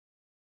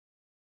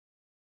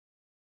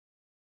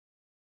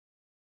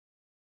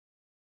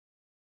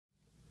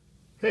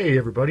Hey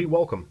everybody,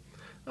 welcome.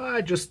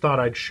 I just thought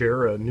I'd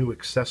share a new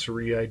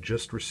accessory I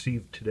just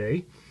received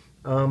today.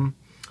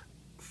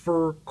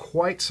 For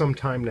quite some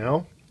time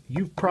now,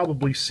 you've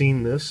probably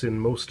seen this in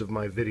most of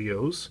my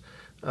videos.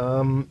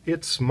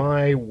 It's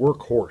my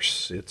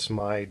workhorse. It's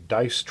my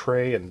dice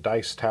tray and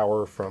dice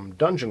tower from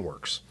Dungeon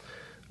Works.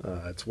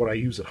 It's what I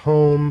use at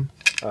home.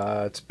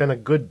 It's been a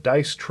good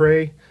dice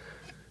tray.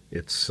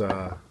 It's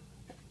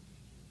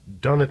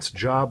done its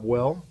job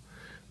well.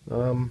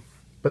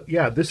 But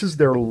yeah, this is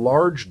their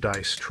large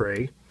dice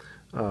tray,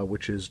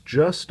 which is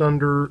just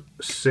under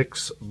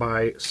 6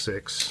 by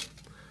 6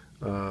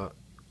 on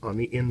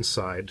the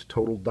inside,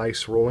 total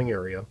dice rolling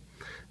area.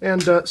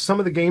 And some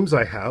of the games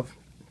I have,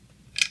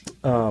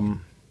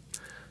 are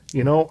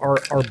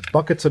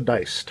buckets of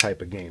dice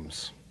type of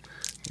games.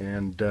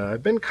 And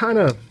I've been kind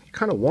of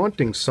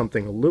wanting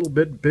something a little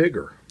bit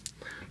bigger.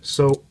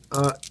 So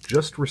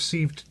just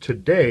received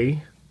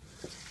today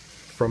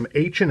from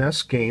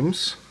H&S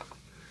Games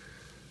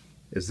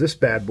is this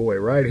bad boy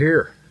right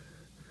here.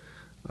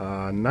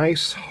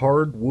 Nice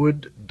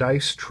hardwood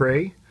dice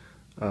tray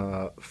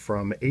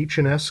from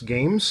H&S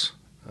Games.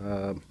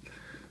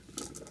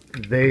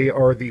 They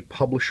are the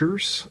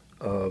publishers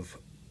of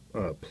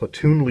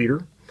Platoon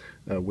Leader,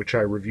 which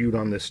I reviewed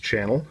on this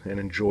channel and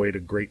enjoyed a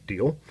great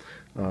deal.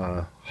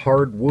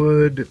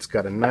 Hardwood, it's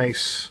got a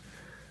nice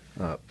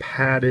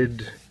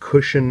padded,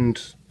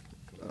 cushioned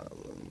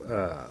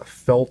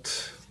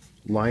felt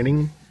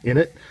lining in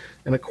it.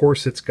 And of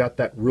course, it's got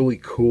that really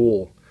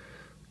cool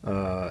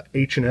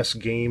H&S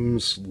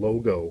Games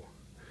logo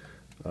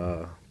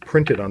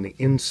printed on the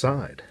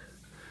inside.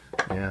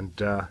 And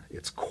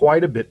it's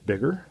quite a bit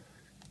bigger.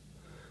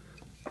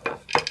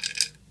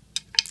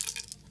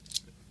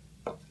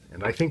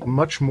 And I think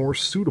much more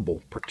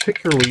suitable,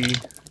 particularly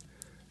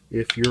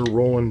if you're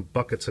rolling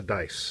buckets of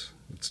dice.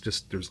 It's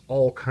just, there's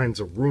all kinds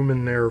of room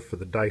in there for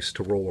the dice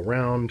to roll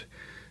around.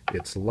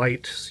 It's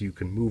light, so you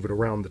can move it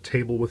around the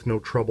table with no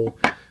trouble.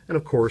 And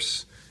of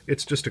course,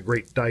 it's just a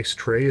great dice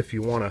tray if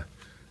you want to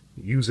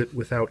use it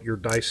without your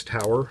dice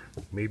tower.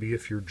 Maybe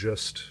if you're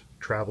just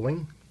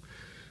traveling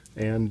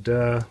and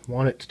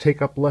want it to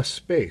take up less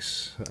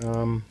space.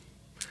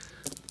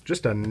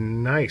 Just a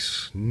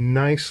nice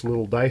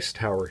little dice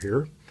tower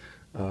here.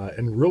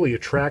 And really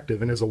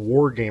attractive. And as a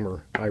war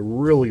gamer, I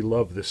really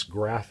love this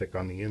graphic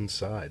on the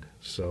inside.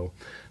 So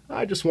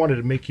I just wanted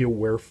to make you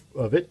aware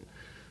of it.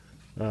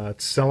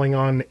 It's selling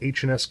on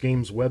H&S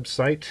Games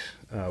website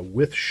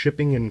with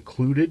shipping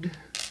included.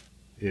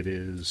 It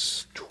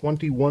is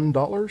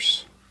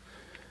 $21.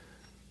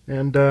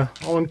 And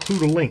I'll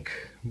include a link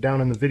down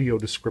in the video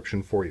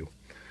description for you.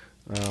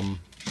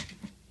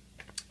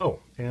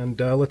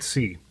 Let's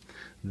see.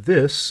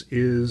 This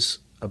is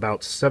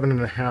about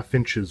 7.5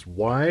 inches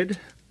wide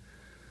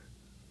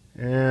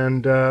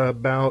and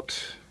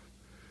about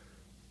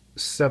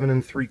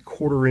 7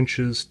 3/4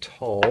 inches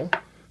tall,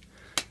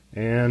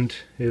 and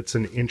it's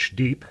an inch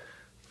deep.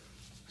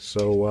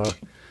 So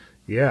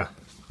yeah,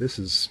 this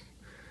is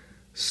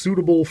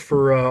suitable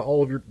for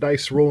all of your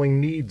dice rolling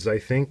needs, I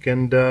think,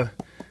 and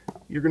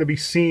you're going to be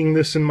seeing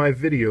this in my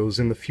videos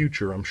in the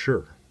future, I'm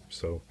sure.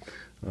 So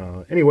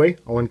anyway,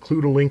 I'll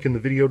include a link in the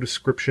video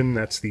description.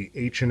 That's the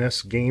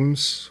H&S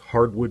Games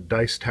hardwood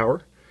dice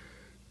tower.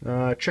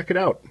 Check it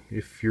out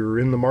if you're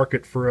in the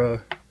market for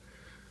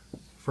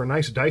a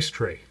nice dice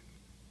tray.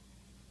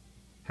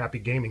 Happy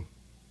gaming.